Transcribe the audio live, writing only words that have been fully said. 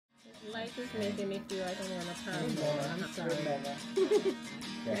This is making me feel like I'm gonna pass over. I'm sorry.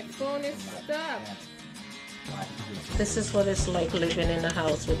 My phone is stuck. This is what it's like living in a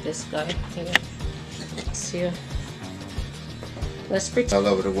house with this guy here. See, let's pretend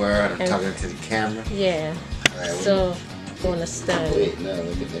all over the world. I'm talking to the camera. Yeah. Right, so you understand. Wait, no,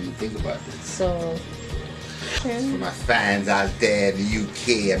 let me think about this. So for my fans out there in the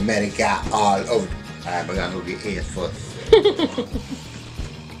UK, America, all over. Alright, we're gonna go get ears first.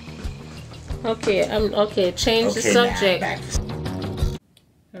 Okay, change the subject.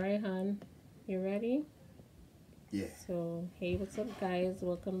 Alright, hon. You ready? Yeah. So, hey, what's up, guys?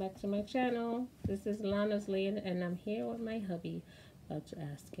 Welcome back to my channel. This is Lana's Lane, and I'm here with my hubby. About to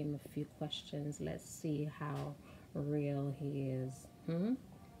ask him a few questions. Let's see how real he is.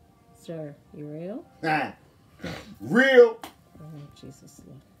 Sir, you real? Real. Oh, Jesus,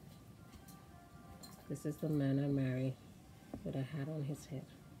 Lord. This is the man I marry with a hat on his head.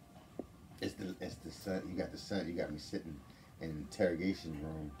 It's the sun. You got the sun. You got me sitting in an interrogation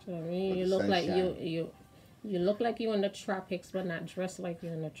room. So, I mean, you look like you look like you're in the tropics, but not dressed like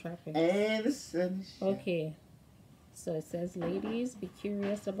you're in the tropics. And the sun is shining. Okay. So it says, ladies, be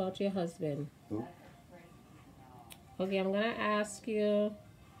curious about your husband. Who? Okay, I'm gonna ask you a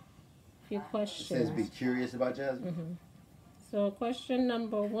few questions. It says, be curious about your husband. So question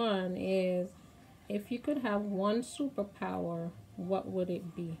number 1 is, if you could have one superpower, what would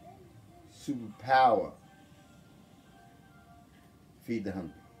it be? Superpower. Feed the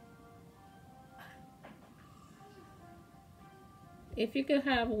hungry. If you could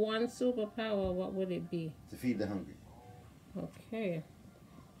have one superpower, what would it be? To feed the hungry. Okay.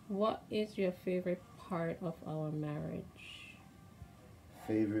 What is your favorite part of our marriage?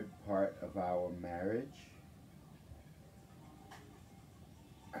 Favorite part of our marriage?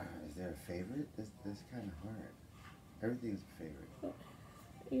 Is there a favorite? That's kind of hard. Everything's a favorite.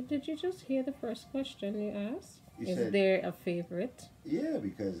 Did you just hear the first question you asked? You said, there a favorite? Yeah,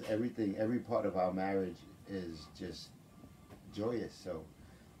 because every part of our marriage is just joyous. So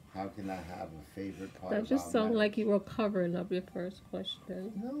how can I have a favorite part? That just sounded like you were covering up your first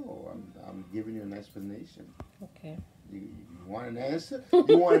question. No, I'm giving you an explanation. Okay. You want an answer?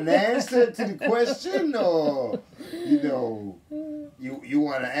 You want an answer to the question, or you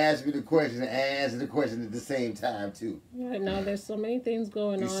want to ask me the question and answer the question at the same time too? Right now, there's so many things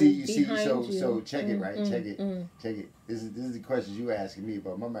going on. You see. You. So check it, right? Check it. This is the questions you asking me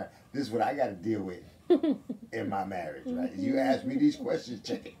about my marriage. This is what I got to deal with in my marriage, right? You ask me these questions.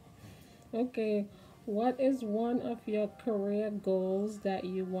 Check it. Okay. What is one of your career goals that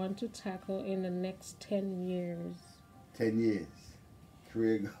you want to tackle in the next 10 years? 10 years.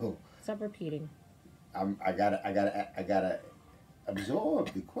 Career goal. Stop repeating. I gotta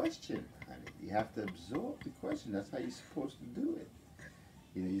absorb the question, honey. You have to absorb the question. That's how you're supposed to do it.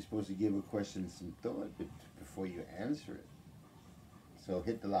 You're supposed to give a question some thought before you answer it. So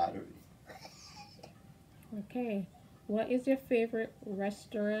hit the lottery. Okay. What is your favorite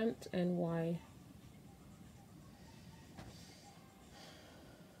restaurant and why?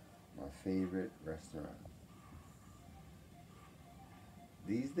 My favorite restaurant.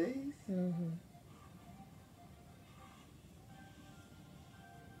 These days? I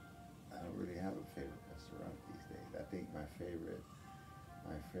don't really have a favorite restaurant these days. I think my favorite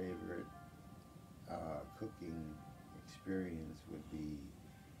cooking experience would be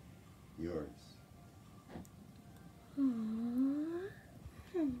yours.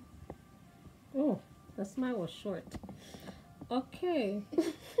 Oh, that smile was short. Okay.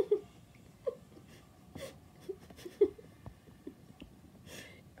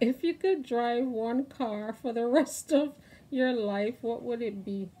 If you could drive one car for the rest of your life, what would it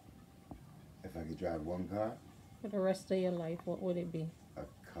be? If I could drive one car? For the rest of your life, what would it be? A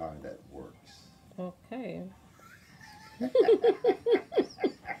car that works. Okay.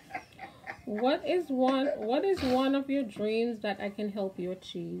 What is one of your dreams that I can help you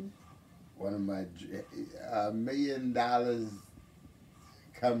achieve? One of my $1 million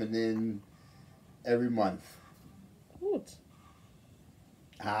coming in every month. Good.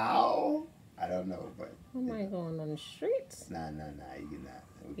 How? I don't know, but... Am I going on the streets? Nah, you're not.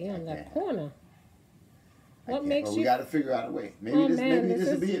 You're on that corner. What makes you... you... we got to figure out a way. Maybe this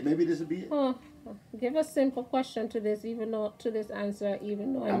will be it. Maybe this will be it. Oh, give a simple question to this, even though I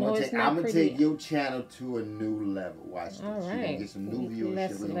know it's not I'm going to take your channel to a new level. Watch this. All right. You're going to get some new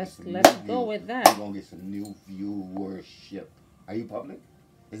viewership. Let's go with that. You're going to get some new viewership. Are you public?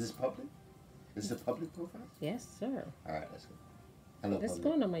 Is this public? Is this a public profile? Yes, sir. All right, let's go. Hello, Let's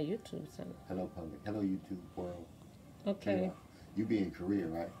public. go to my YouTube channel. Hello, public. Hello, YouTube world. Okay. You be in Korea,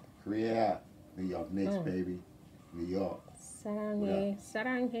 right? Korea, New York Knicks, baby. New York. Saranghae.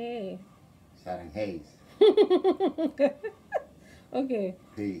 Saturn Hayes. Okay.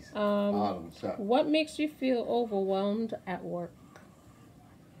 Peace. What's up? What makes you feel overwhelmed at work?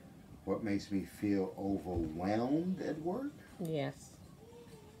 What makes me feel overwhelmed at work? Yes.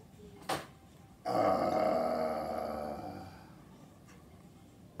 I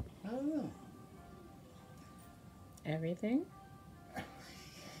don't know. Everything?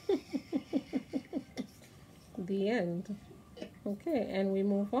 The end. Okay, and we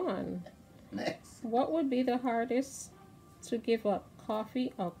move on. Next. What would be the hardest to give up,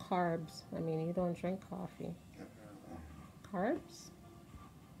 coffee or carbs? I mean, you don't drink coffee. Carbs?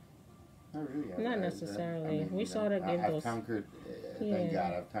 Not really. Not necessarily. We sort of give those. I've conquered, thank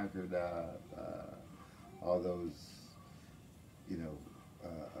God, I've conquered all those,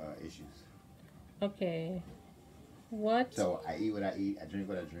 issues. Okay. What? So I eat what I eat, I drink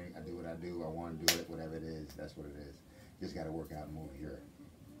what I drink, I do what I do, I want to do it, whatever it is, that's what it is. Just got to work out and move your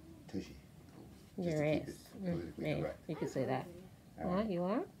tushy. Your ass. Yeah, you can say that. Right. You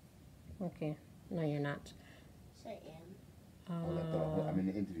are? Okay. No, you're not. Yes, I am. I'm in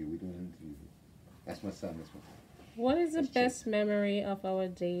the interview. We're doing an interview. That's my son. That's my son. What is the best memory of our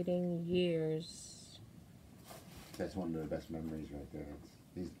dating years? That's one of the best memories right there.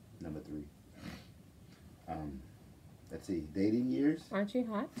 He's number 3. Let's see. Dating years? Aren't you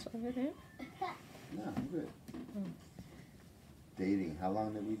hot over there? No, I'm good. Dating. How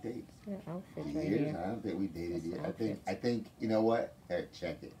long did we date? Your outfit right Years? here. I don't think we dated yet. Outfit. I think. You know what? Hey,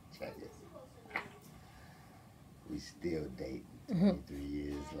 check it. We still date 23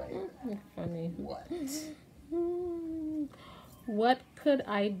 years later. Funny. What? What could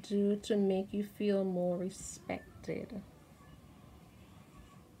I do to make you feel more respected?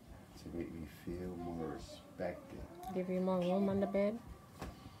 To make me feel more respected. Give you more room on the bed?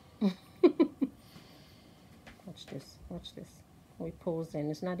 Watch this. Watch this. We pose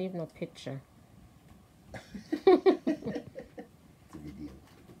in. It's not even a picture. It's a big deal.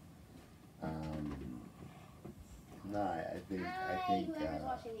 No, I think Whoever's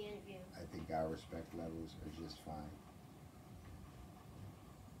watching the interview. I think our respect levels are just fine.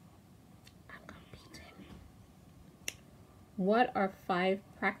 I'm gonna beat him. What are 5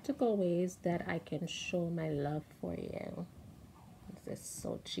 practical ways that I can show my love for you? This is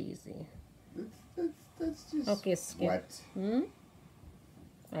so cheesy. That's just Okay, skip. what?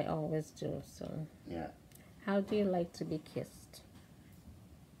 I always do, so. Yeah. How do you like to be kissed?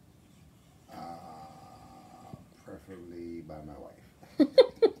 Preferably by my wife.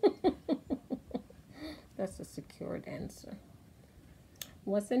 That's a secured answer.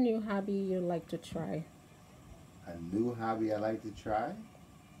 What's a new hobby you like to try? A new hobby I like to try?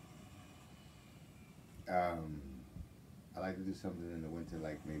 I like to do something in the winter,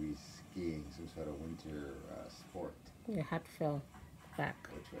 like maybe skiing, some sort of winter sport. Your hat fell back.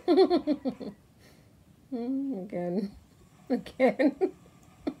 Which way? Again.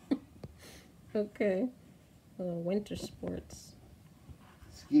 Okay. Winter sports.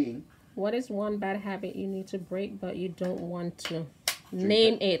 Skiing. What is one bad habit you need to break but you don't want to?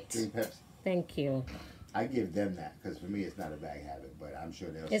 Name it. Drink Pepsi. Thank you. I give them that because for me it's not a bad habit, but I'm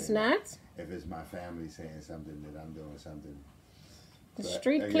sure they'll It's say not? that if it's my family saying something that I'm doing something. The So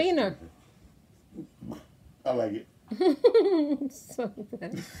street I guess cleaner. I like it. So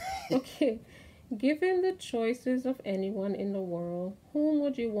bad. Okay. Given the choices of anyone in the world, whom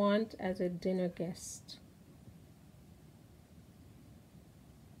would you want as a dinner guest?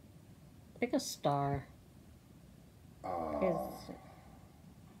 Pick a star. I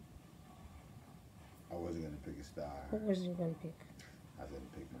wasn't gonna pick a star. Who was you gonna pick? I was gonna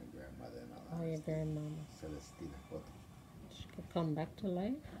pick my grandmother and all Oh, that. your grandmama. Celestina. What? She could come back to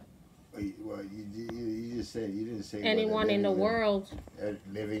life. Well, you just said you didn't say Anyone in the world.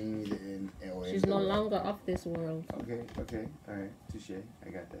 living in. She's no longer of this world. Okay, all right, touche. I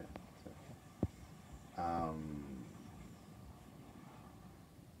got that. So,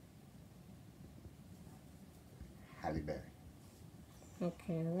 Halle Berry.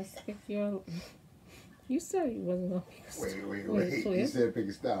 Okay, let's pick your. You said you wasn't gonna pick a star. Wait. So You said pick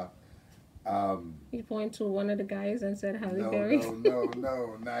a star. You point to one of the guys and said Halle No, Berry.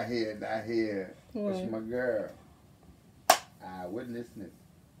 no, not here. What? That's my girl. Witnessness.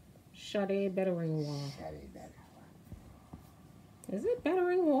 Sade Betteringwall. Shady Betty. Is it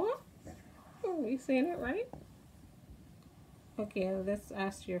Betteringwall? Oh, you saying it right? Okay, let's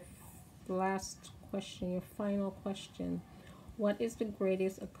ask your last question, your final question. What is the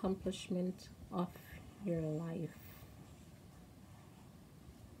greatest accomplishment of your life?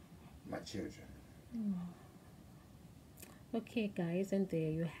 My children. Okay, guys, and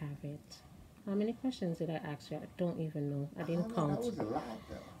there you have it. How many questions did I ask you? I don't even know. I didn't That count. was a lot,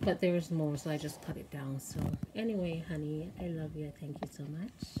 though. But there was more, so I just cut it down. So anyway, honey, I love you. Thank you so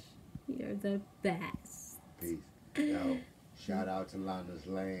much. You're the best. Peace. Yo, shout out to Londa's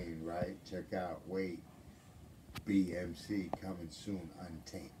Lane, right? Check out Wait BMC coming soon,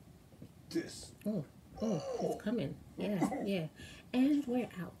 Untamed. This. Oh, it's coming. Yeah, yeah. And we're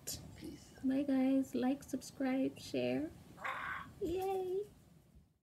out. Peace. Bye, guys. Like, subscribe, share. Yay.